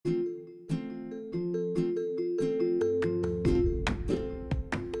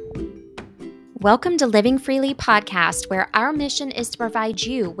Welcome to Living Freely podcast, where our mission is to provide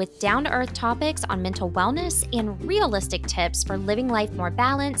you with down to earth topics on mental wellness and realistic tips for living life more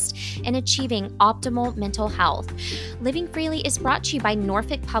balanced and achieving optimal mental health. Living Freely is brought to you by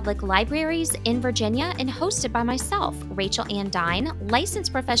Norfolk Public Libraries in Virginia and hosted by myself, Rachel Ann Dine,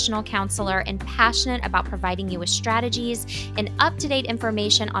 licensed professional counselor and passionate about providing you with strategies and up to date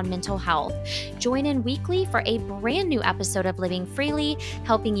information on mental health. Join in weekly for a brand new episode of Living Freely,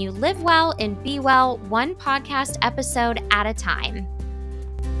 helping you live well and be well, one podcast episode at a time.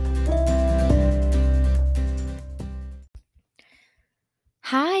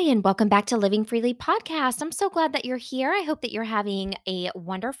 Hi, and welcome back to Living Freely podcast. I'm so glad that you're here. I hope that you're having a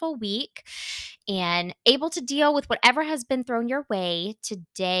wonderful week and able to deal with whatever has been thrown your way.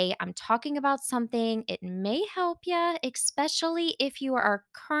 Today, I'm talking about something, it may help you, especially if you are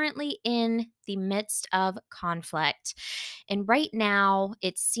currently in the midst of conflict. And right now,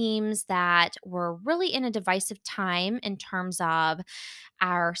 it seems that we're really in a divisive time in terms of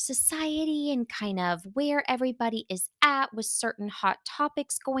our society and kind of where everybody is at with certain hot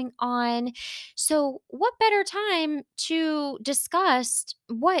topics going on. So, what better time to discuss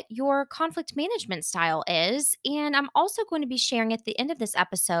what your conflict management style is? And I'm also going to be sharing at the end of this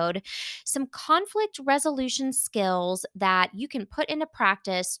episode some conflict resolution skills that you can put into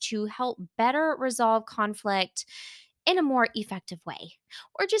practice to help better resolve conflict in a more effective way,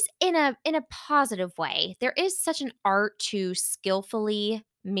 or just in a positive way. There is such an art to skillfully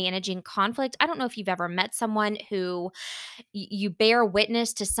managing conflict. I don't know if you've ever met someone who you bear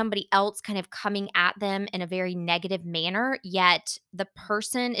witness to somebody else kind of coming at them in a very negative manner, yet the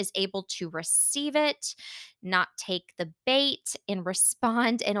person is able to receive it, not take the bait, and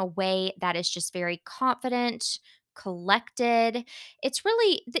respond in a way that is just very confident, collected. It's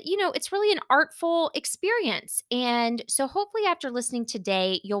really it's really an artful experience. And so hopefully after listening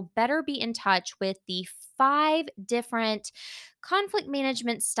today, you'll better be in touch with the 5 different conflict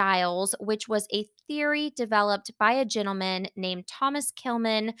management styles, which was a theory developed by a gentleman named Thomas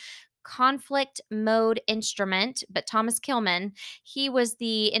Kilmann. Conflict mode instrument, but Thomas Kilmann, he was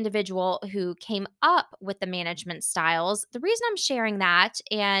the individual who came up with the management styles. The reason I'm sharing that,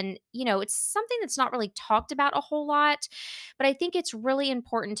 and it's something that's not really talked about a whole lot, but I think it's really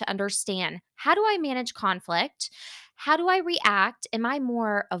important to understand, how do I manage conflict? How do I react? Am I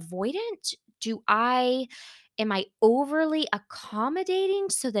more avoidant? Do I Am I overly accommodating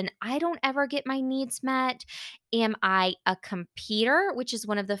so then I don't ever get my needs met? Am I a competitor, which is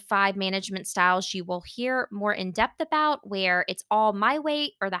one of the 5 management styles you will hear more in depth about, where it's all my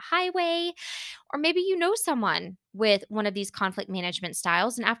way or the highway? Or maybe you know someone with one of these conflict management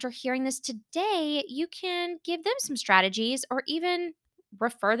styles, and after hearing this today, you can give them some strategies or even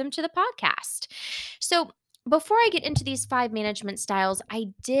refer them to the podcast. So, before I get into these 5 management styles, I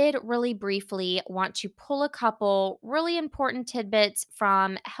did really briefly want to pull a couple really important tidbits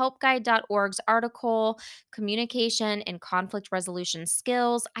from helpguide.org's article, Communication and Conflict Resolution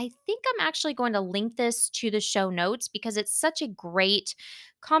Skills. I think I'm actually going to link this to the show notes because it's such a great,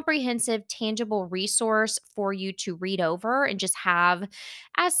 comprehensive, tangible resource for you to read over and just have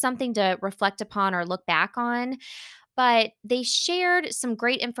as something to reflect upon or look back on. But they shared some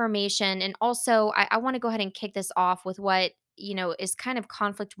great information. And also, I want to go ahead and kick this off with what, is kind of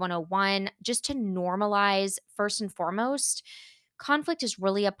conflict 101, just to normalize first and foremost. Conflict is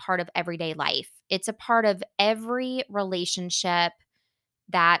really a part of everyday life. It's a part of every relationship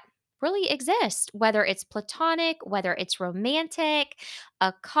that really exist, whether it's platonic, whether it's romantic,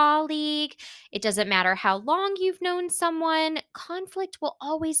 a colleague. It doesn't matter how long you've known someone, conflict will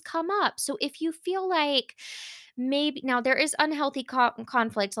always come up. So if you feel like maybe now there is unhealthy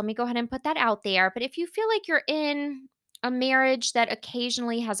conflict, let me go ahead and put that out there. But if you feel like you're in a marriage that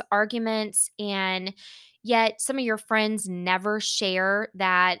occasionally has arguments, and yet some of your friends never share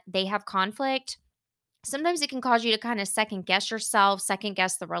that they have conflict, sometimes it can cause you to kind of second guess yourself, second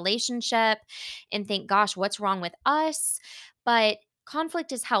guess the relationship, and think, gosh, what's wrong with us? But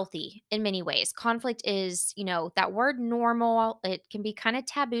conflict is healthy in many ways. Conflict is, that word normal, it can be kind of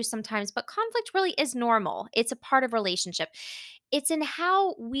taboo sometimes, but conflict really is normal. It's a part of relationship. It's in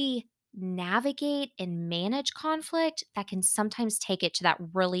how we navigate and manage conflict that can sometimes take it to that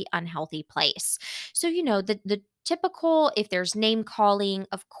really unhealthy place. So, the typical, if there's name calling,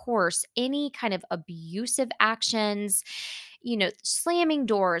 of course, any kind of abusive actions, slamming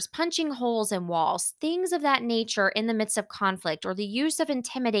doors, punching holes in walls, things of that nature in the midst of conflict, or the use of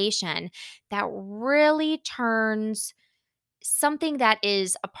intimidation that really turns something that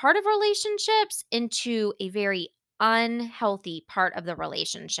is a part of relationships into a very unhealthy part of the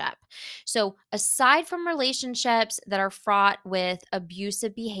relationship. So, aside from relationships that are fraught with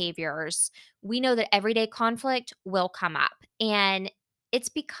abusive behaviors, we know that everyday conflict will come up. And it's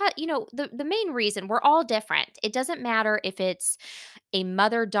because, the main reason we're all different. It doesn't matter if it's a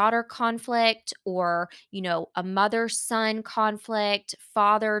mother daughter conflict or, a mother son conflict,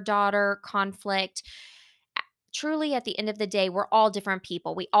 father daughter conflict. Truly, at the end of the day, we're all different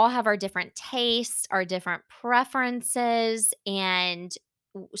people. We all have our different tastes, our different preferences. And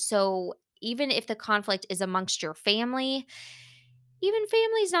so, even if the conflict is amongst your family, even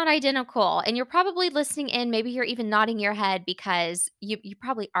family's not identical, and you're probably listening in, maybe you're even nodding your head because you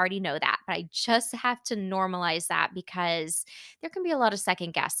probably already know that, but I just have to normalize that because there can be a lot of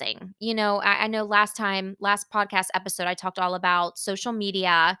second guessing. I know last podcast episode, I talked all about social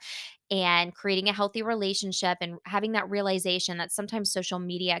media and creating a healthy relationship and having that realization that sometimes social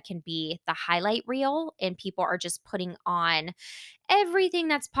media can be the highlight reel and people are just putting on everything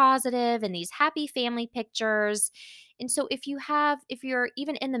that's positive and these happy family pictures. And so if you're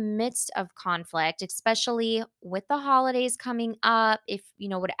even in the midst of conflict, especially with the holidays coming up, if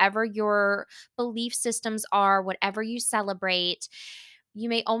whatever your belief systems are, whatever you celebrate, you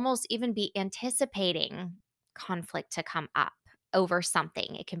may almost even be anticipating conflict to come up over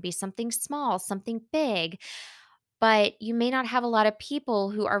something. It can be something small, something big, but you may not have a lot of people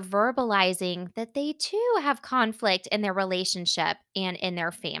who are verbalizing that they too have conflict in their relationship and in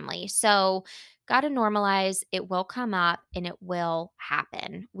their family. So, got to normalize it will come up and it will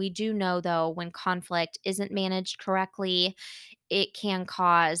happen. We do know though, when conflict isn't managed correctly, it can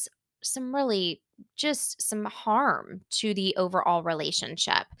cause some harm to the overall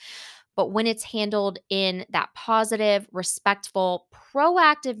relationship. But when it's handled in that positive, respectful,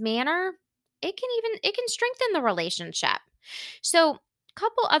 proactive manner, it can strengthen the relationship. So, a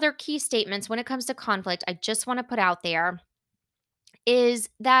couple other key statements when it comes to conflict I just want to put out there is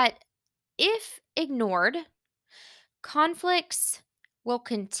that if ignored, conflicts will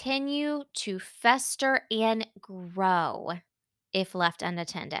continue to fester and grow if left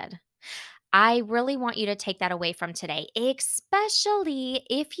unattended. I really want you to take that away from today, especially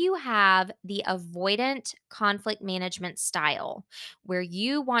if you have the avoidant conflict management style where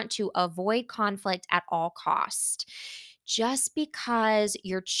you want to avoid conflict at all cost. Just because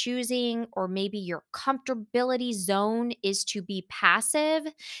you're choosing or maybe your comfortability zone is to be passive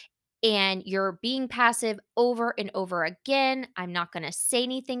and you're being passive over and over again. I'm not going to say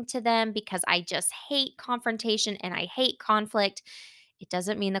anything to them because I just hate confrontation and I hate conflict. It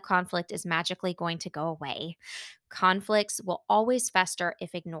doesn't mean the conflict is magically going to go away. Conflicts will always fester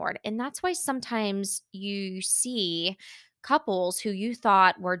if ignored. And that's why sometimes you see couples who you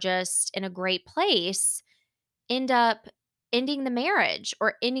thought were just in a great place end up ending the marriage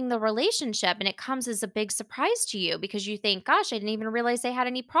or ending the relationship. And it comes as a big surprise to you because you think, gosh, I didn't even realize they had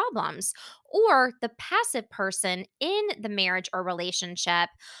any problems. Or the passive person in the marriage or relationship,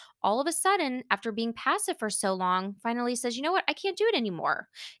 all of a sudden, after being passive for so long, finally says, you know what, I can't do it anymore.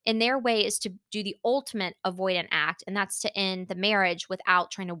 And their way is to do the ultimate avoidant act, and that's to end the marriage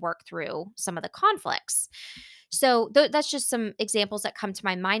without trying to work through some of the conflicts. So that's just some examples that come to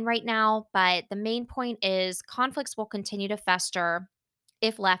my mind right now. But the main point is conflicts will continue to fester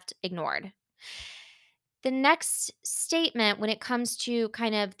if left ignored. The next statement, when it comes to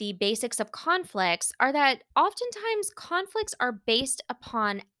kind of the basics of conflicts, are that oftentimes conflicts are based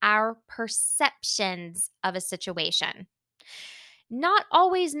upon our perceptions of a situation, not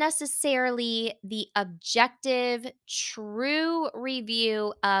always necessarily the objective, true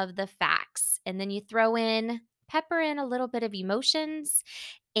review of the facts. And then you pepper in a little bit of emotions,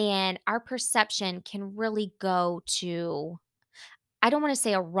 and our perception can really go to, I don't want to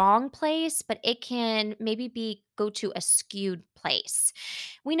say a wrong place, but it can maybe go to a skewed place.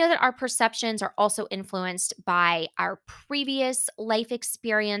 We know that our perceptions are also influenced by our previous life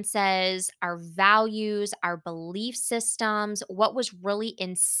experiences, our values, our belief systems, what was really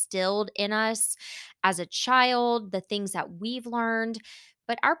instilled in us as a child, the things that we've learned.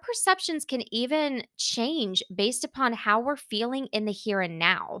 But our perceptions can even change based upon how we're feeling in the here and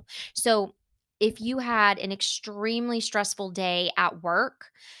now. So, if you had an extremely stressful day at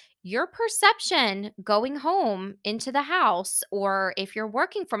work, your perception going home into the house, or if you're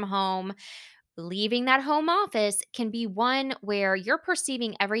working from home, leaving that home office can be one where you're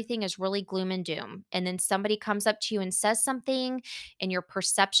perceiving everything as really gloom and doom. And then somebody comes up to you and says something, and your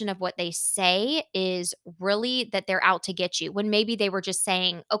perception of what they say is really that they're out to get you when maybe they were just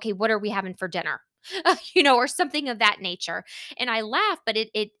saying, okay, what are we having for dinner? Or something of that nature. And I laugh, but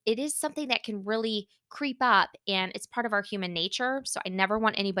it is something that can really creep up, and it's part of our human nature. So I never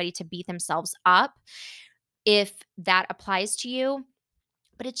want anybody to beat themselves up. if that applies to you,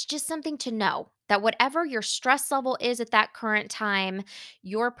 but it's just something to know that whatever your stress level is at that current time,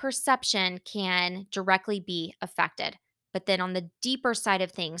 your perception can directly be affected. But then on the deeper side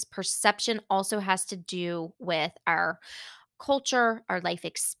of things, perception also has to do with our culture, our life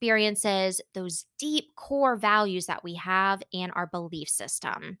experiences, those deep core values that we have, and our belief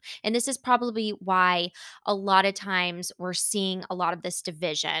system. And this is probably why a lot of times we're seeing a lot of this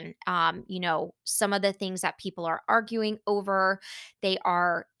division. Some of the things that people are arguing over, they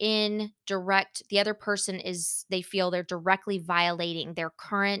are in direct, the other person is, they feel they're directly violating their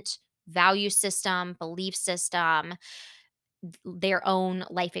current value system, belief system, their own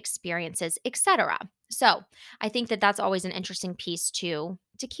life experiences, etc. So, I think that that's always an interesting piece to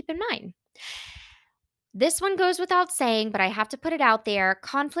keep in mind. This one goes without saying, but I have to put it out there.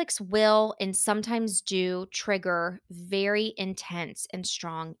 Conflicts will and sometimes do trigger very intense and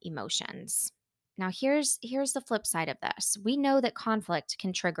strong emotions. Now, here's the flip side of this. We know that conflict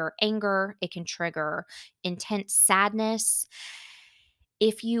can trigger anger, it can trigger intense sadness.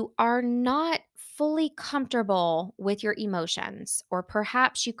 If you are not fully comfortable with your emotions, or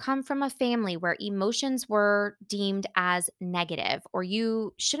perhaps you come from a family where emotions were deemed as negative, or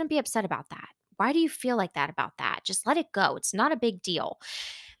you shouldn't be upset about that. Why do you feel like that about that? Just let it go. It's not a big deal.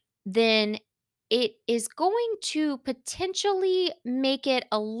 Then it is going to potentially make it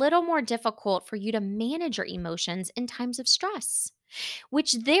a little more difficult for you to manage your emotions in times of stress,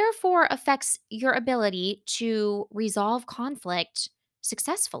 which therefore affects your ability to resolve conflict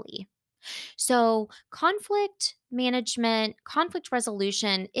successfully. So, conflict management, conflict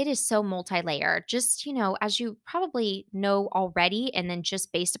resolution, it is so multi-layered. Just, as you probably know already, and then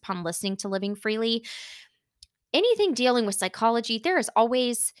just based upon listening to Living Freely, anything dealing with psychology, there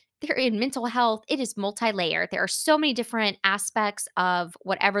in mental health, it is multi-layered. There are so many different aspects of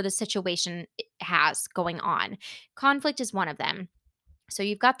whatever the situation has going on. Conflict is one of them. So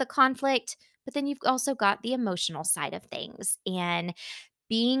you've got the conflict, but then you've also got the emotional side of things. And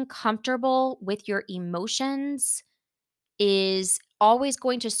being comfortable with your emotions is always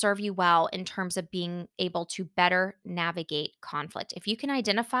going to serve you well in terms of being able to better navigate conflict. If you can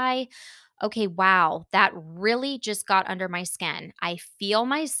identify, okay, wow, that really just got under my skin. I feel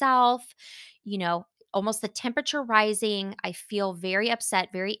myself, you know, almost the temperature rising. I feel very upset,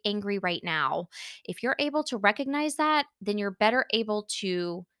 very angry right now. If you're able to recognize that, then you're better able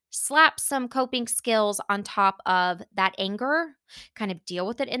to slap some coping skills on top of that anger, kind of deal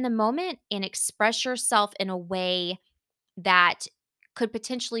with it in the moment and express yourself in a way that could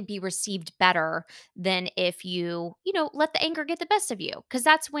potentially be received better than if you let the anger get the best of you. Because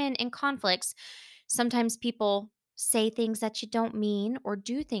that's when in conflicts, sometimes people say things that you don't mean or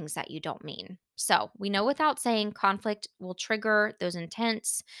do things that you don't mean. So we know without saying conflict will trigger those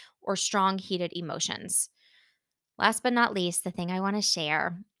intense or strong heated emotions. Last but not least, the thing I want to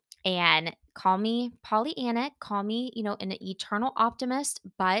share, and call me Pollyanna, call me, an eternal optimist,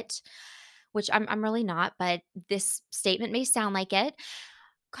 but which I'm really not, but this statement may sound like it.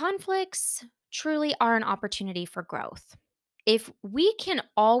 Conflicts truly are an opportunity for growth. If we can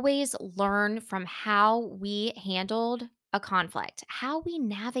always learn from how we handled a conflict, how we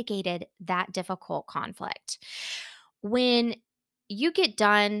navigated that difficult conflict, when you get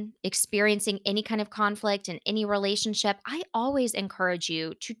done experiencing any kind of conflict in any relationship, I always encourage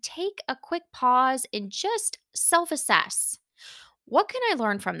you to take a quick pause and just self assess. What can I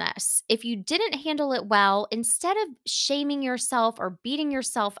learn from this? If you didn't handle it well, instead of shaming yourself or beating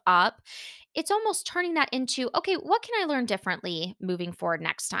yourself up, it's almost turning that into, okay, what can I learn differently moving forward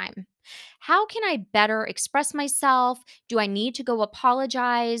next time? How can I better express myself? Do I need to go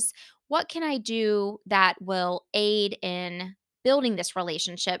apologize? What can I do that will aid in building this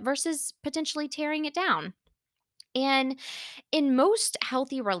relationship versus potentially tearing it down? And in most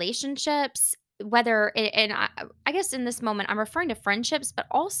healthy relationships, and I guess in this moment, I'm referring to friendships, but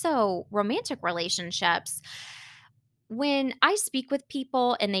also romantic relationships. When I speak with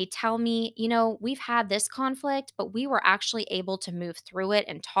people and they tell me, we've had this conflict, but we were actually able to move through it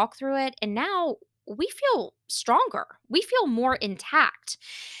and talk through it. And now we feel stronger, we feel more intact.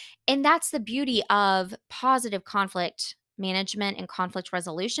 And that's the beauty of positive conflict management and conflict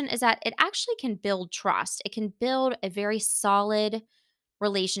resolution, is that it actually can build trust. It can build a very solid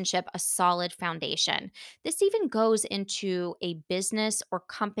relationship, a solid foundation. This even goes into a business or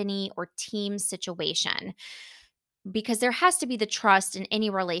company or team situation, because there has to be the trust in any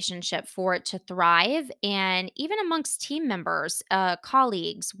relationship for it to thrive. And even amongst team members,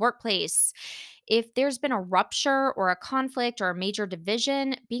 colleagues, workplace, If there's been a rupture or a conflict or a major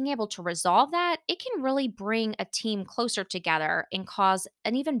division, being able to resolve that, it can really bring a team closer together and cause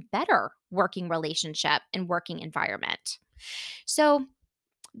an even better working relationship and working environment. So,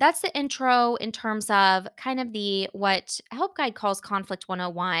 that's the intro in terms of kind of the what Help Guide calls Conflict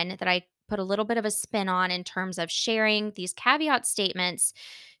 101 that I put a little bit of a spin on in terms of sharing these caveat statements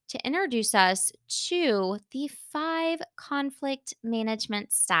to introduce us to the 5 conflict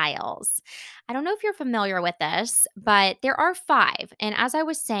management styles. I don't know if you're familiar with this, but there are 5. And as I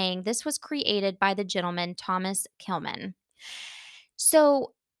was saying, this was created by the gentleman Thomas Kilman.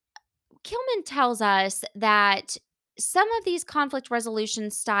 So, Kilman tells us that some of these conflict resolution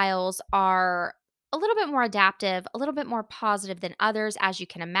styles are a little bit more adaptive, a little bit more positive than others, as you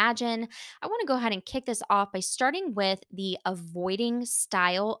can imagine. I want to go ahead and kick this off by starting with the avoiding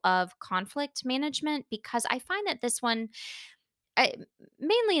style of conflict management because I find that this one, I,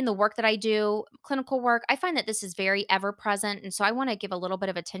 mainly in the work that I do, clinical work, I find that this is very ever present. And so I want to give a little bit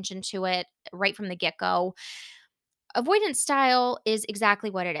of attention to it right from the get go. Avoidance style is exactly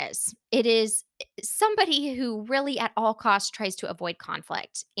what it is. It is somebody who really at all costs tries to avoid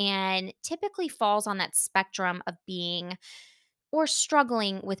conflict and typically falls on that spectrum of being or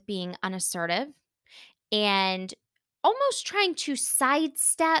struggling with being unassertive and almost trying to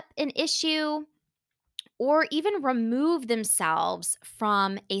sidestep an issue or even remove themselves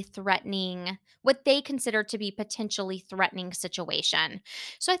from a threatening what they consider to be potentially threatening situation.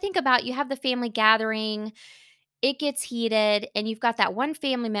 So I think about you have the family gathering, it gets heated and you've got that one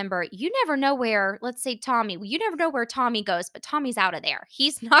family member, you never know where, let's say Tommy, you never know where Tommy goes, but Tommy's out of there.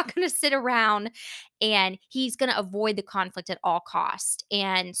 He's not going to sit around and he's going to avoid the conflict at all cost.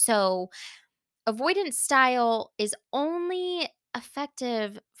 And so avoidance style is only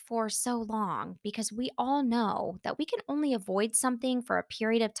effective for so long because we all know that we can only avoid something for a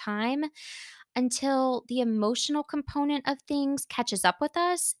period of time until the emotional component of things catches up with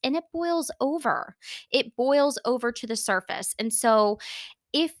us and it boils over. It boils over to the surface. And so,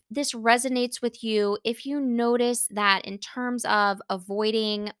 if this resonates with you, if you notice that in terms of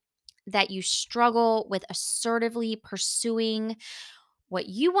avoiding, that you struggle with assertively pursuing what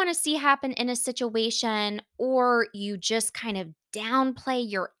you want to see happen in a situation, or you just kind of downplay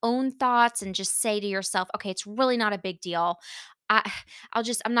your own thoughts and just say to yourself, okay, it's really not a big deal. I,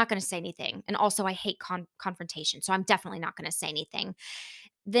 I'm not going to say anything. And also, I hate confrontation. So I'm definitely not going to say anything.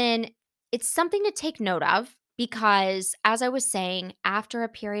 Then it's something to take note of because, as I was saying, after a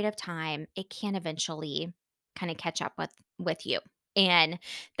period of time, it can eventually kind of catch up with you. And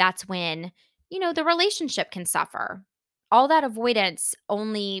that's when, the relationship can suffer. All that avoidance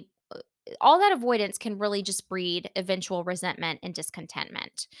only all that avoidance can really just breed eventual resentment and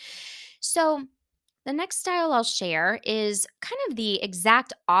discontentment. So, the next style I'll share is kind of the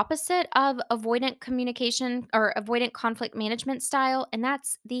exact opposite of avoidant communication or avoidant conflict management style, and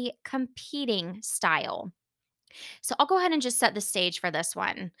that's the competing style. So I'll go ahead and just set the stage for this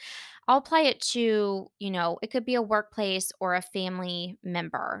one. I'll apply it to, it could be a workplace or a family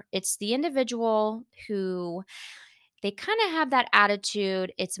member. It's the individual who they kind of have that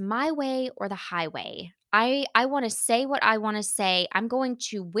attitude, it's my way or the highway. I want to say what I want to say. I'm going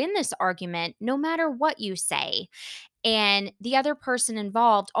to win this argument no matter what you say. And the other person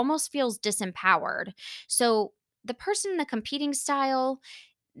involved almost feels disempowered. So the person in the competing style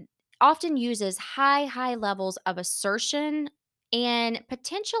often uses high levels of assertion and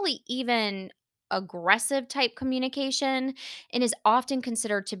potentially even aggressive type communication and is often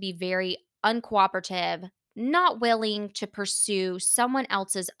considered to be very uncooperative, not willing to pursue someone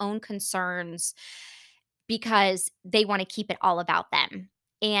else's own concerns because they want to keep it all about them.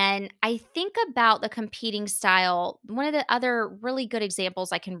 And I think about the competing style. One of the other really good examples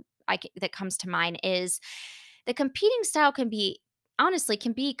that comes to mind is the competing style can be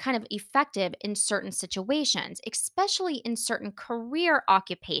kind of effective in certain situations, especially in certain career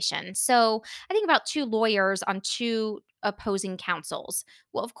occupations. So I think about 2 lawyers on 2 opposing counsels.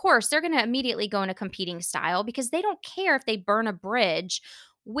 Well, of course, they're going to immediately go in a competing style because they don't care if they burn a bridge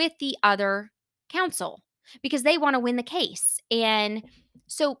with the other counsel because they want to win the case. And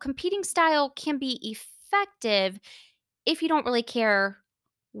so competing style can be effective if you don't really care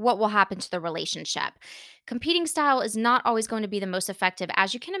what will happen to the relationship. Competing style is not always going to be the most effective,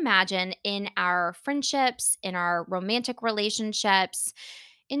 as you can imagine, in our friendships, in our romantic relationships.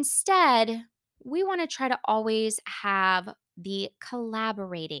 Instead, we want to try to always have the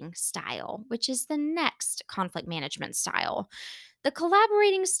collaborating style, which is the next conflict management style. The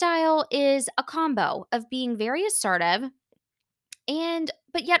collaborating style is a combo of being very assertive and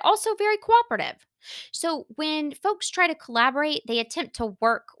but yet also very cooperative. So, when folks try to collaborate, they attempt to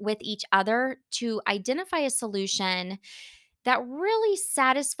work with each other to identify a solution that really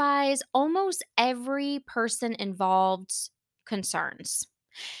satisfies almost every person involved's concerns.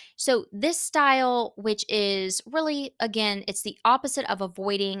 So, this style, which is really, again, it's the opposite of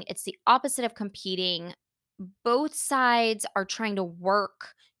avoiding, it's the opposite of competing. Both sides are trying to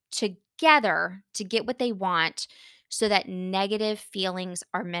work together to get what they want so that negative feelings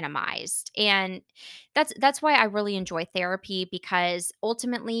are minimized. And that's why I really enjoy therapy, because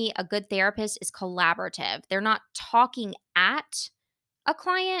ultimately a good therapist is collaborative. They're not talking at a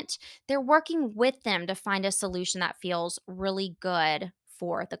client, they're working with them to find a solution that feels really good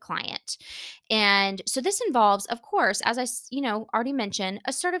for the client. And so this involves, of course, as already mentioned,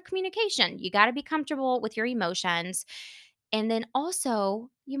 assertive communication. You got to be comfortable with your emotions. And then also,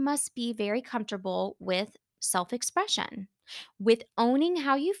 you must be very comfortable with self-expression, with owning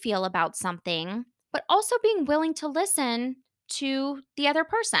how you feel about something, but also being willing to listen to the other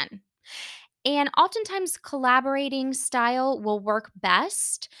person. And oftentimes, collaborating style will work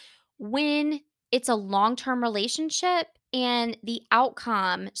best when it's a long term relationship and the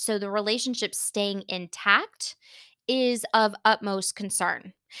outcome, so the relationship staying intact, is of utmost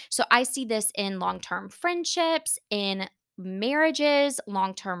concern. So I see this in long term friendships, in marriages,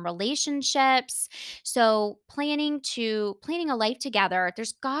 long term relationships. So planning a life together,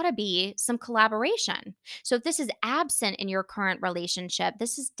 there's got to be some collaboration. So if this is absent in your current relationship,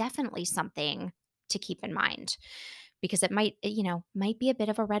 this is definitely something to keep in mind, because it might be a bit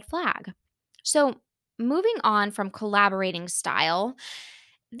of a red flag. So moving on from collaborating style,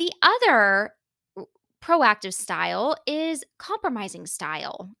 the other proactive style is compromising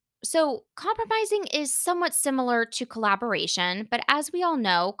style. So, compromising is somewhat similar to collaboration, but as we all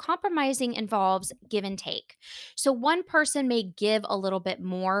know, compromising involves give and take. So, one person may give a little bit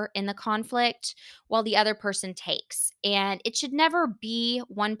more in the conflict while the other person takes. And it should never be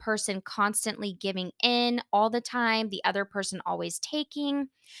one person constantly giving in all the time, the other person always taking.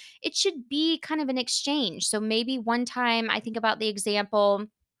 It should be kind of an exchange. So, maybe one time, I think about the example,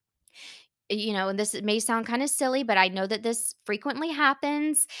 and this may sound kind of silly, but I know that this frequently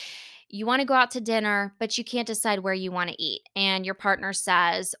happens. You want to go out to dinner, but you can't decide where you want to eat. And your partner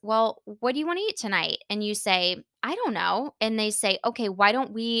says, "Well, what do you want to eat tonight?" And you say, "I don't know." And they say, "Okay, why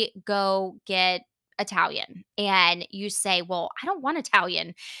don't we go get Italian?" And you say, "Well, I don't want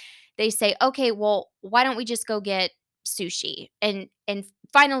Italian." They say, "Okay, well, why don't we just go get sushi?" And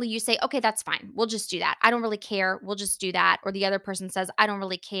finally you say, "Okay, that's fine. We'll just do that. I don't really care. We'll just do that." Or the other person says, "I don't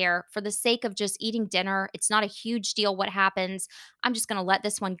really care. For the sake of just eating dinner, it's not a huge deal what happens. I'm just going to let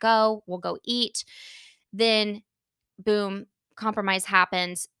this one go. We'll go eat." Then boom, compromise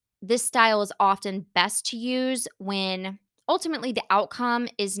happens. This style is often best to use when ultimately the outcome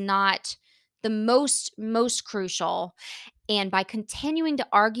is not the most crucial, and by continuing to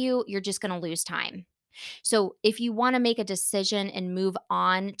argue, you're just going to lose time. So, if you want to make a decision and move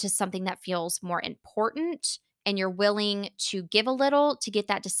on to something that feels more important, and you're willing to give a little to get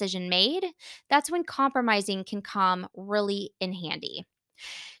that decision made, that's when compromising can come really in handy.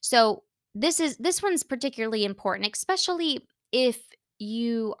 So, this one's particularly important, especially if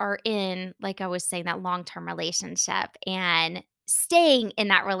you are in, like I was saying, that long-term relationship, and staying in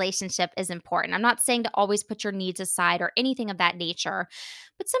that relationship is important. I'm not saying to always put your needs aside or anything of that nature,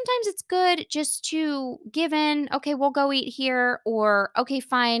 but sometimes it's good just to give in. "Okay, we'll go eat here," or "Okay,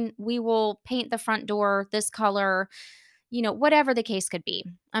 fine, we will paint the front door this color," whatever the case could be.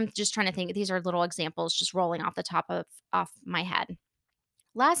 I'm just trying to think. These are little examples just rolling off the top of off my head.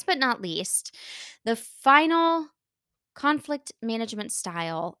 Last but not least, the final conflict management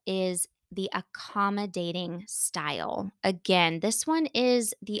style is the accommodating style. Again, this one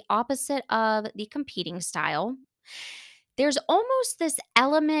is the opposite of the competing style. There's almost this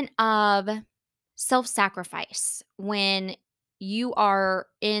element of self sacrifice when you are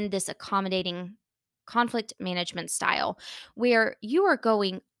in this accommodating conflict management style, where you are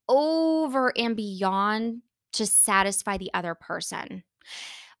going over and beyond to satisfy the other person,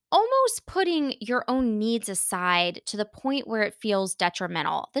 almost putting your own needs aside to the point where it feels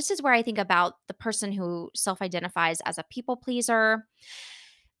detrimental. This is where I think about the person who self identifies as a people pleaser.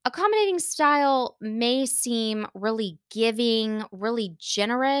 Accommodating style may seem really giving, really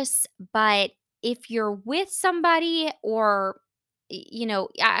generous, but if you're with somebody, or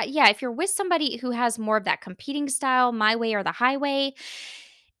yeah, if you're with somebody who has more of that competing style, my way or the highway,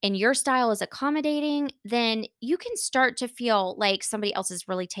 and your style is accommodating, then you can start to feel like somebody else is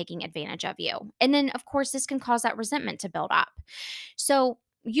really taking advantage of you. And then, of course, this can cause that resentment to build up. So,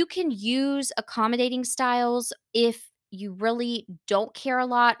 you can use accommodating styles if you really don't care a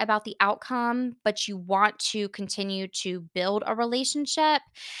lot about the outcome, but you want to continue to build a relationship.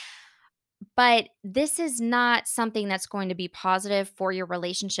 But this is not something that's going to be positive for your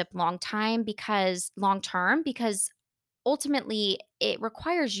relationship long term because ultimately it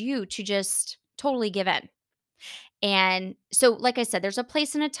requires you to just totally give in. And so like I said, there's a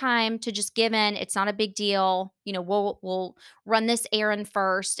place and a time to just give in. It's not a big deal. We'll run this errand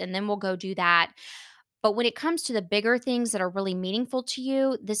first and then we'll go do that. But when it comes to the bigger things that are really meaningful to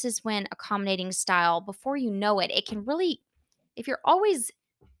you, this is when accommodating style, before you know it, it can really, if you're always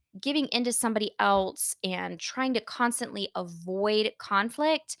giving into somebody else and trying to constantly avoid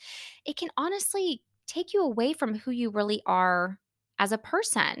conflict, it can honestly take you away from who you really are as a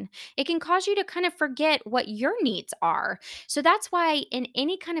person. It can cause you to kind of forget what your needs are. So that's why in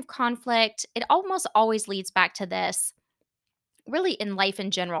any kind of conflict, it almost always leads back to this. Really, in life in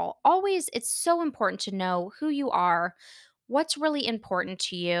general, always it's so important to know who you are, what's really important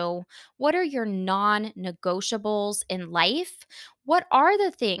to you, what are your non negotiables in life, what are the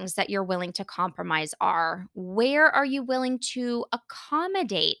things that you're willing to compromise are, where are you willing to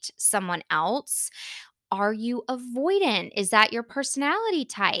accommodate someone else, are you avoidant? Is that your personality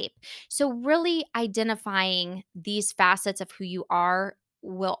type? So, really identifying these facets of who you are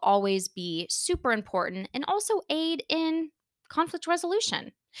will always be super important and also aid in conflict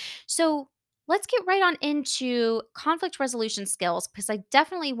resolution. So, let's get right on into conflict resolution skills because I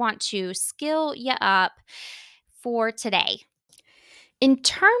definitely want to skill you up for today. In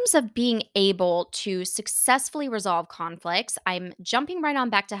terms of being able to successfully resolve conflicts, I'm jumping right on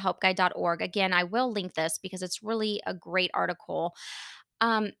back to helpguide.org. Again, I will link this because it's really a great article.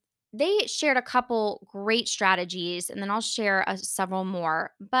 Um, they shared a couple great strategies, and then I'll share several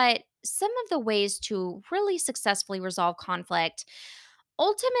more. But some of the ways to really successfully resolve conflict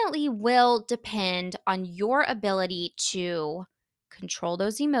ultimately will depend on your ability to control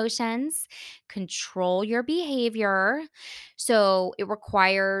those emotions, control your behavior. So it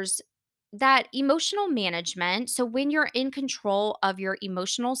requires that emotional management. So when you're in control of your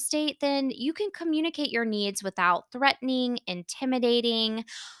emotional state, then you can communicate your needs without threatening, intimidating,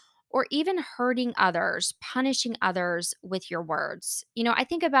 or even hurting others, punishing others with your words. I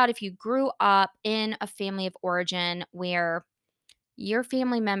think about if you grew up in a family of origin where your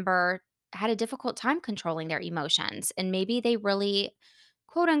family member had a difficult time controlling their emotions and maybe they really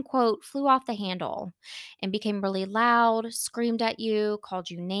quote unquote flew off the handle and became really loud, screamed at you, called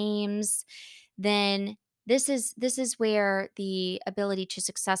you names, then this is where the ability to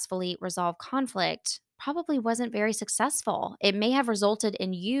successfully resolve conflict probably wasn't very successful. It may have resulted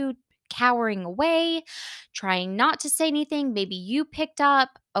in you cowering away, trying not to say anything. Maybe you picked up,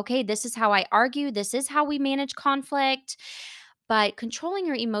 okay, this is how I argue, this is how we manage conflict. But controlling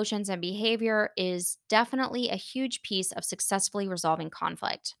your emotions and behavior is definitely a huge piece of successfully resolving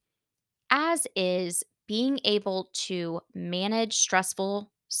conflict, as is being able to manage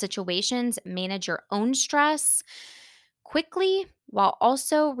stressful situations, manage your own stress quickly while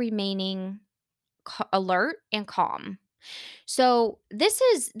also remaining alert and calm. So this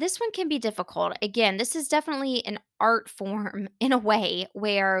one can be difficult. Again, this is definitely an art form in a way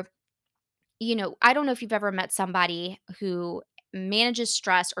where I don't know if you've ever met somebody who manages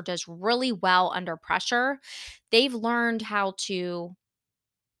stress or does really well under pressure. They've learned how to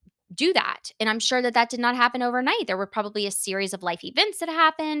do that. And I'm sure that that did not happen overnight. There were probably a series of life events that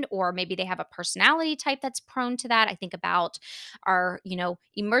happened, or maybe they have a personality type that's prone to that. I think about our,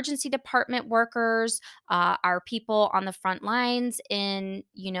 emergency department workers, our people on the front lines in,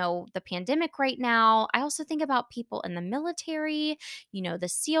 the pandemic right now. I also think about people in the military, the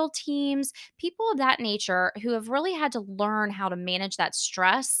SEAL teams, people of that nature who have really had to learn how to manage that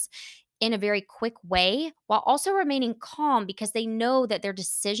stress in a very quick way while also remaining calm because they know that their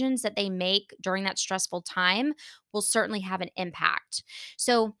decisions that they make during that stressful time will certainly have an impact.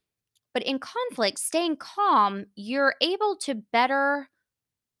 So, but in conflict, staying calm, you're able to better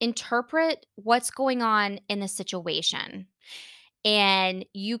interpret what's going on in the situation. And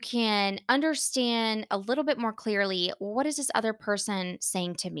you can understand a little bit more clearly, well, what is this other person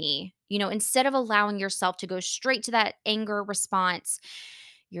saying to me? Instead of allowing yourself to go straight to that anger response,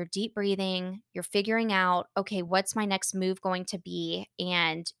 you're deep breathing, you're figuring out, okay, what's my next move going to be?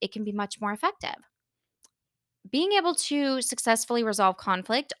 And it can be much more effective. Being able to successfully resolve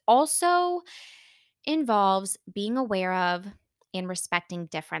conflict also involves being aware of and respecting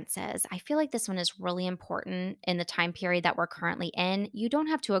differences. I feel like this one is really important in the time period that we're currently in. You don't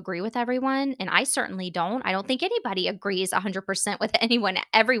have to agree with everyone, and I certainly don't. I don't think anybody agrees 100% with anyone,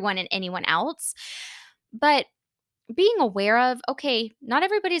 everyone, and anyone else. But being aware of, okay, not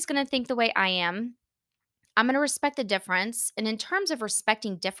everybody's going to think the way I am. I'm going to respect the difference. And in terms of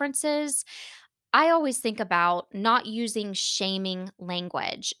respecting differences, I always think about not using shaming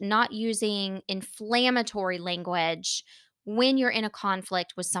language, not using inflammatory language when you're in a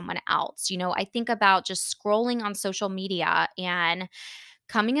conflict with someone else. I think about just scrolling on social media and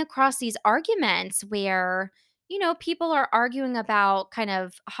coming across these arguments where, people are arguing about kind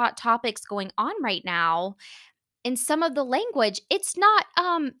of hot topics going on right now. In some of the language, it's not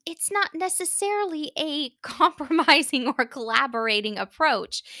necessarily a compromising or collaborating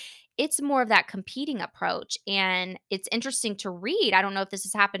approach. It's more of that competing approach, and it's interesting to read. I don't know if this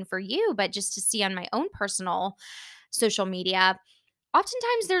has happened for you, but just to see on my own personal social media,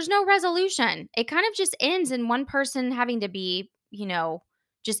 oftentimes there's no resolution. It kind of just ends in one person having to be,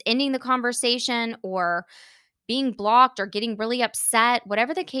 just ending the conversation or being blocked or getting really upset,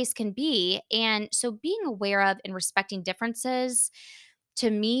 whatever the case can be. And so being aware of and respecting differences, to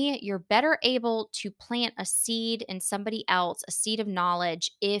me, you're better able to plant a seed in somebody else, a seed of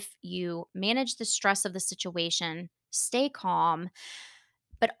knowledge, if you manage the stress of the situation, stay calm,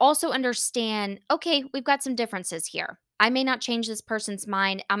 but also understand, okay, we've got some differences here. I may not change this person's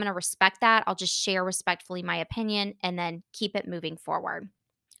mind. I'm going to respect that. I'll just share respectfully my opinion and then keep it moving forward.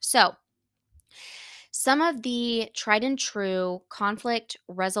 So, some of the tried and true conflict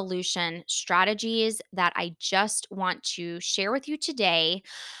resolution strategies that I just want to share with you today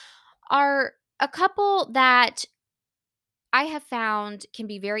are a couple that I have found can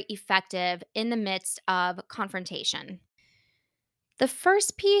be very effective in the midst of confrontation. The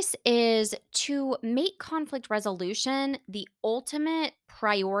first piece is to make conflict resolution the ultimate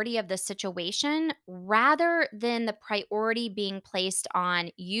priority of the situation rather than the priority being placed on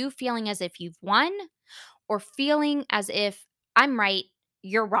you feeling as if you've won or feeling as if I'm right,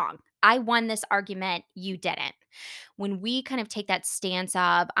 you're wrong. I won this argument, you didn't. When we kind of take that stance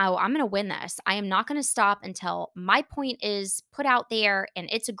of, oh, I'm going to win this, I am not going to stop until my point is put out there and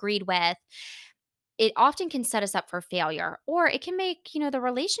it's agreed with, it often can set us up for failure, or it can make, the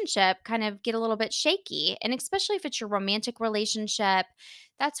relationship kind of get a little bit shaky. And especially if it's your romantic relationship,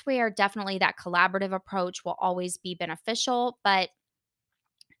 that's where definitely that collaborative approach will always be beneficial. But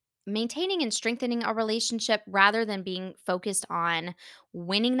maintaining and strengthening a relationship rather than being focused on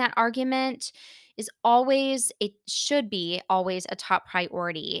winning that argument is always, it should be always a top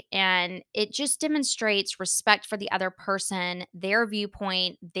priority. And it just demonstrates respect for the other person, their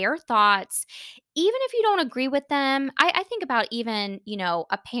viewpoint, their thoughts. Even if you don't agree with them, I think about even,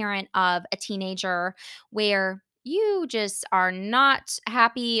 a parent of a teenager where you just are not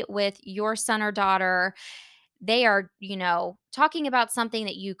happy with your son or daughter, they are, talking about something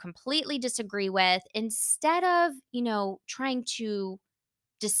that you completely disagree with, instead of, trying to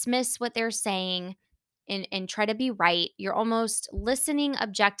dismiss what they're saying and try to be right. You're almost listening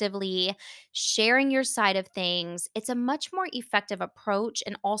objectively, sharing your side of things. It's a much more effective approach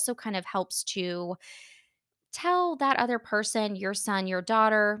and also kind of helps to tell that other person, your son, your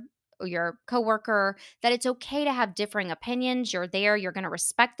daughter, or your coworker, that it's okay to have differing opinions. You're there, you're going to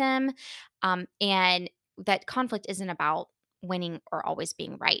respect them. And that conflict isn't about winning or always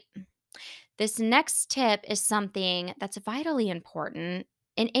being right. This next tip is something that's vitally important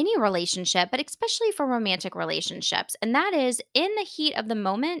in any relationship, but especially for romantic relationships. And that is, in the heat of the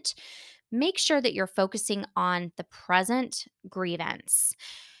moment, make sure that you're focusing on the present grievance.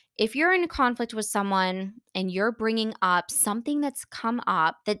 If you're in a conflict with someone and you're bringing up something that's come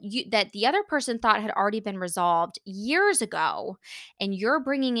up that the other person thought had already been resolved years ago, and you're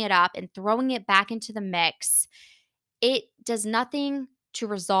bringing it up and throwing it back into the mix, it does nothing to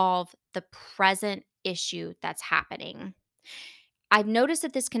resolve the present issue that's happening. I've noticed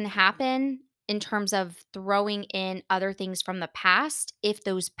that this can happen in terms of throwing in other things from the past if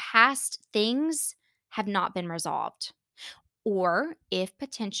those past things have not been resolved, or if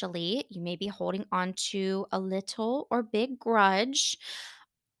potentially you may be holding on to a little or big grudge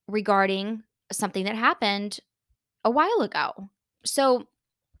regarding something that happened a while ago. So,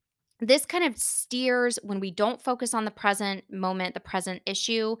 this kind of steers, when we don't focus on the present moment, the present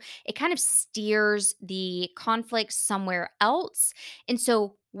issue, it kind of steers the conflict somewhere else. And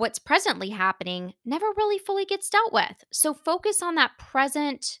so, what's presently happening never really fully gets dealt with. So, focus on that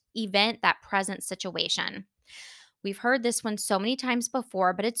present event, that present situation. We've heard this one so many times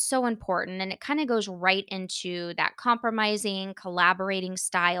before, but it's so important, and it kind of goes right into that compromising, collaborating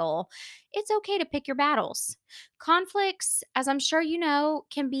style. It's okay to pick your battles. Conflicts, as I'm sure you know,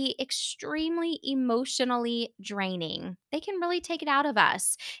 can be extremely emotionally draining. They can really take it out of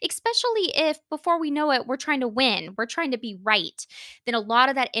us, especially if before we know it, we're trying to win, we're trying to be right. Then a lot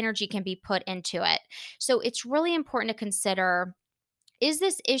of that energy can be put into it. So it's really important to consider Is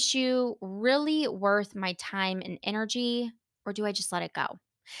this issue really worth my time and energy, or do I just let it go?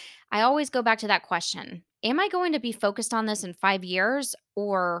 I always go back to that question. Am I going to be focused on this in 5 years,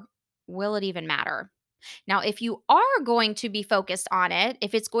 or will it even matter? Now, if you are going to be focused on it,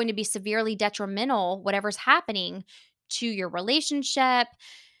 if it's going to be severely detrimental, whatever's happening to your relationship,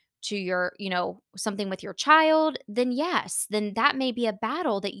 to your, something with your child, then yes, then that may be a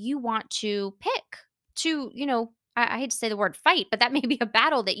battle that you want to pick to, I hate to say the word fight, but that may be a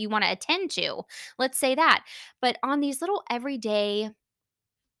battle that you want to attend to. Let's say that. But on these little everyday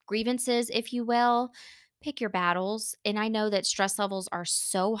grievances, if you will, pick your battles. And I know that stress levels are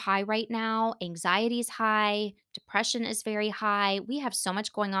so high right now. Anxiety is high, depression is very high. We have so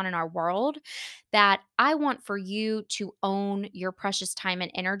much going on in our world that I want for you to own your precious time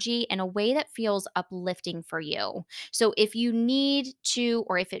and energy in a way that feels uplifting for you. So if you need to,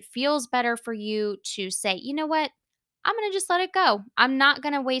 or if it feels better for you to say, you know what? I'm going to just let it go. I'm not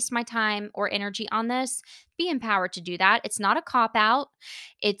going to waste my time or energy on this. Be empowered to do that. It's not a cop out.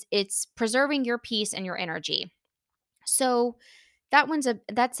 It's preserving your peace and your energy. So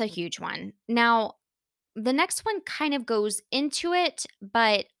that's a huge one. Now, the next one kind of goes into it,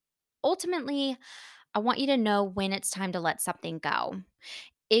 but ultimately, I want you to know when it's time to let something go.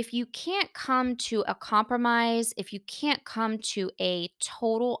 If you can't come to a compromise, if you can't come to a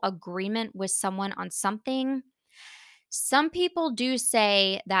total agreement with someone on something, some people do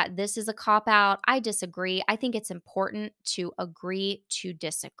say that this is a cop out. I disagree. I think it's important to agree to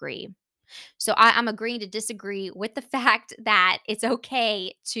disagree. So I'm agreeing to disagree with the fact that it's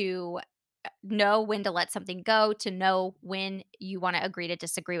okay to know when to let something go, to know when you want to agree to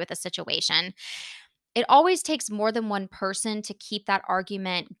disagree with a situation. It always takes more than one person to keep that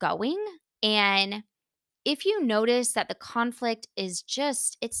argument going. And if you notice that the conflict is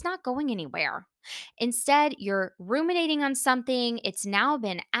just, it's not going anywhere. Instead, you're ruminating on something, it's now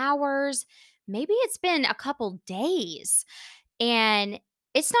been hours, maybe it's been a couple days, and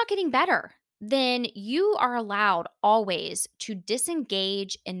it's not getting better, then you are allowed always to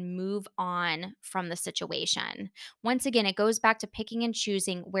disengage and move on from the situation. Once again, it goes back to picking and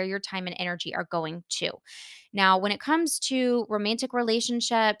choosing where your time and energy are going to. Now, when it comes to romantic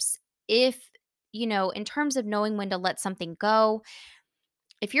relationships, if in terms of knowing when to let something go,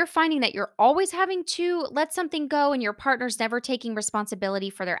 if you're finding that you're always having to let something go and your partner's never taking responsibility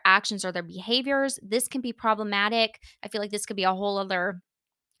for their actions or their behaviors, this can be problematic. I feel like this could be a whole other,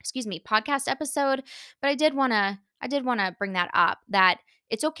 podcast episode, but I did want to bring that up, that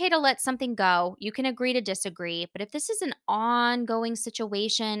it's okay to let something go. You can agree to disagree, but if this is an ongoing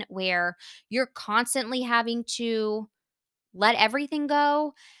situation where you're constantly having to let everything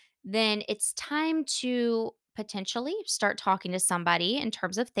go, then it's time to potentially start talking to somebody in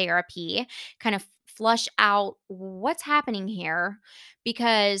terms of therapy, kind of flush out what's happening here.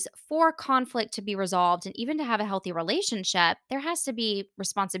 Because for conflict to be resolved and even to have a healthy relationship, there has to be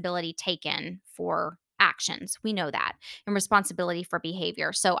responsibility taken for actions. We know that, and responsibility for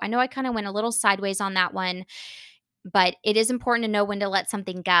behavior. So I know I kind of went a little sideways on that one, but it is important to know when to let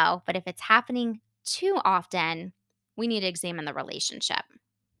something go. But if it's happening too often, we need to examine the relationship.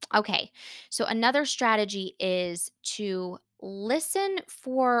 Okay, so another strategy is to listen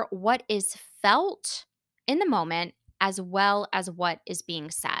for what is felt in the moment as well as what is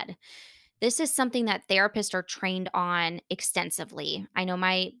being said. This is something that therapists are trained on extensively. I know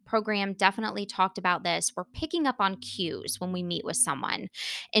my program definitely talked about this. We're picking up on cues when we meet with someone.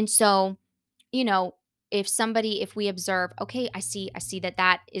 And so, you know, if we observe, okay, I see I see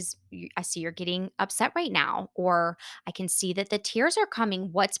you're getting upset right now, or I can see that the tears are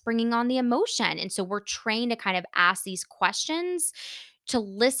coming. What's bringing on the emotion? And so we're trained to kind of ask these questions to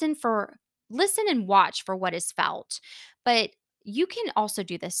listen and watch for what is felt. But you can also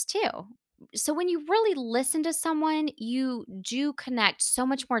do this too. So when you really listen to someone, you do connect so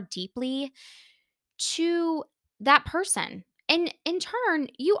much more deeply to that person. And in turn,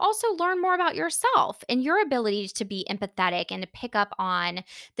 you also learn more about yourself and your ability to be empathetic and to pick up on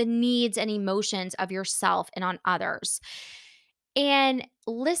the needs and emotions of yourself and on others. And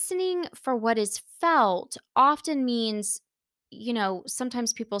listening for what is felt often means,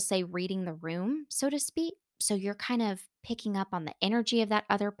 sometimes people say reading the room, so to speak. So you're kind of picking up on the energy of that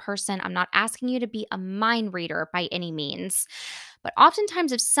other person. I'm not asking you to be a mind reader by any means, but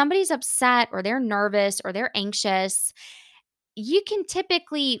oftentimes, if somebody's upset or they're nervous or they're anxious, you can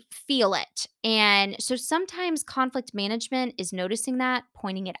typically feel it. And so sometimes conflict management is noticing that,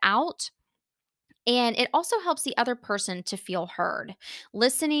 pointing it out, and it also helps the other person to feel heard.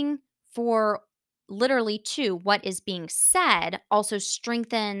 Listening for literally too, what is being said also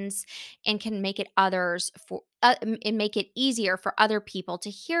strengthens and can make it and make it easier for other people to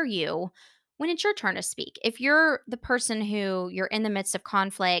hear you when it's your turn to speak. If you're the person who you're in the midst of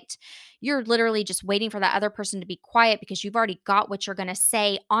conflict, you're literally just waiting for that other person to be quiet because you've already got what you're going to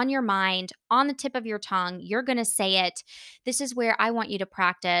say on your mind, on the tip of your tongue. You're going to say it. This is where I want you to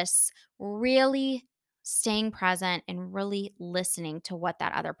practice really staying present and really listening to what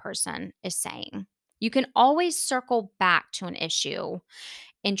that other person is saying. You can always circle back to an issue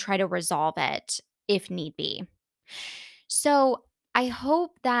and try to resolve it if need be. So, I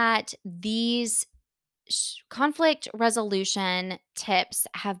hope that these conflict resolution tips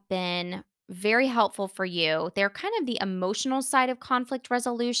have been very helpful for you. They're kind of the emotional side of conflict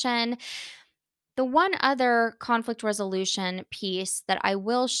resolution. The one other conflict resolution piece that I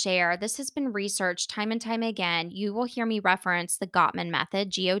will share, this has been researched time and time again. You will hear me reference the Gottman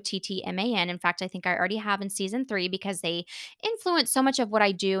method, Gottman. In fact, I think I already have in season 3 because they influence so much of what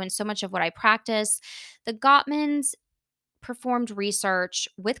I do and so much of what I practice. The Gottmans performed research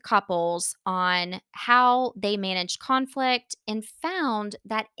with couples on how they managed conflict and found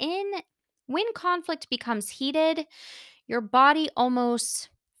that when conflict becomes heated, your body almost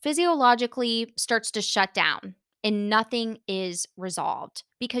physiologically starts to shut down and nothing is resolved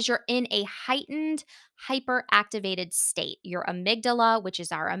because you're in a heightened, hyperactivated state. Your amygdala, which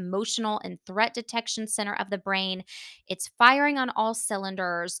is our emotional and threat detection center of the brain, it's firing on all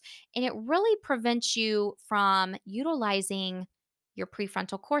cylinders, and it really prevents you from utilizing your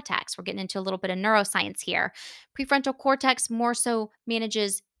prefrontal cortex. We're getting into a little bit of neuroscience here. Prefrontal cortex more so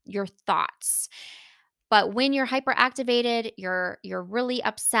manages your thoughts. But when you're hyperactivated, you're really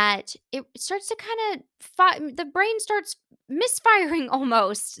upset, it starts to kind of the brain starts misfiring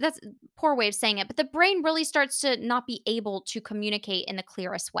almost. That's a poor way of saying it, but the brain really starts to not be able to communicate in the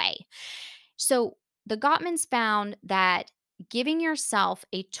clearest way. So the Gottmans found that giving yourself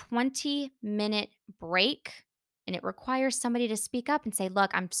a 20-minute break, and it requires somebody to speak up and say, look,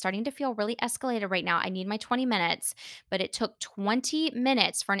 I'm starting to feel really escalated right now. I need my 20 minutes. But it took 20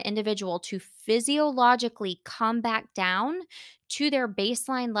 minutes for an individual to physiologically come back down to their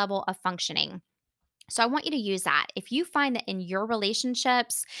baseline level of functioning. So I want you to use that. If you find that in your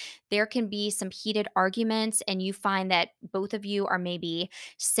relationships, there can be some heated arguments and you find that both of you are maybe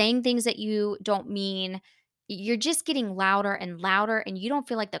saying things that you don't mean, you're just getting louder and louder and you don't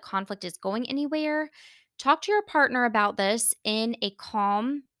feel like the conflict is going anywhere, talk to your partner about this in a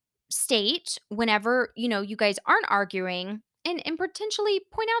calm state whenever, you guys aren't arguing, and potentially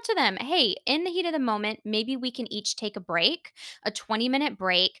point out to them, hey, in the heat of the moment, maybe we can each take a break, a 20-minute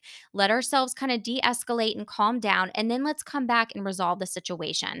break, let ourselves kind of de-escalate and calm down, and then let's come back and resolve the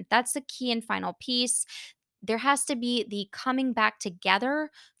situation. That's the key and final piece. There has to be the coming back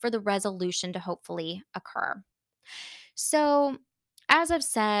together for the resolution to hopefully occur. So, as I've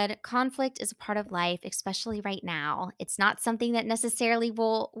said, conflict is a part of life, especially right now. It's not something that necessarily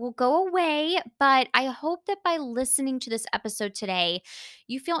will go away, but I hope that by listening to this episode today,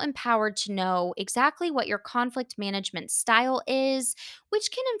 you feel empowered to know exactly what your conflict management style is, which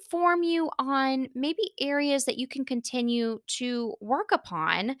can inform you on maybe areas that you can continue to work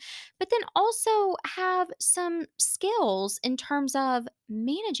upon, but then also have some skills in terms of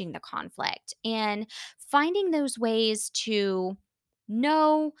managing the conflict and finding those ways to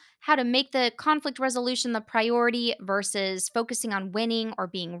know how to make the conflict resolution the priority versus focusing on winning or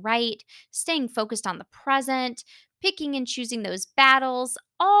being right, staying focused on the present, picking and choosing those battles,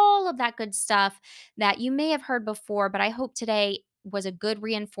 all of that good stuff that you may have heard before, but I hope today was a good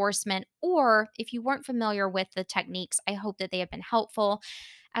reinforcement. Or if you weren't familiar with the techniques, I hope that they have been helpful.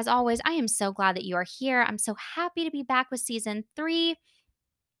 As always, I am so glad that you are here. I'm so happy to be back with season 3.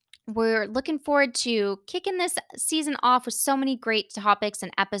 We're looking forward to kicking this season off with so many great topics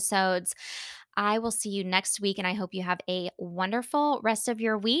and episodes. I will see you next week, and I hope you have a wonderful rest of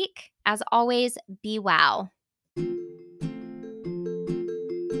your week. As always, be well.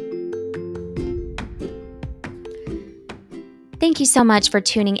 Thank you so much for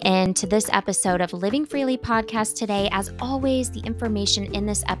tuning in to this episode of Living Freely podcast today. As always, the information in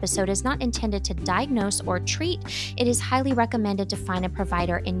this episode is not intended to diagnose or treat. It is highly recommended to find a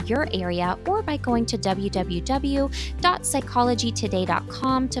provider in your area or by going to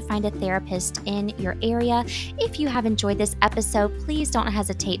www.psychologytoday.com to find a therapist in your area. If you have enjoyed this episode, please don't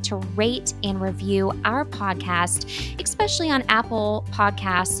hesitate to rate and review our podcast, especially on Apple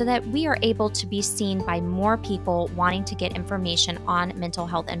Podcasts, so that we are able to be seen by more people wanting to get information on mental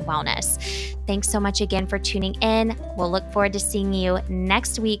health and wellness. Thanks so much again for tuning in. We'll look forward to seeing you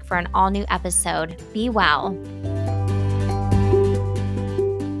next week for an all-new episode. Be well.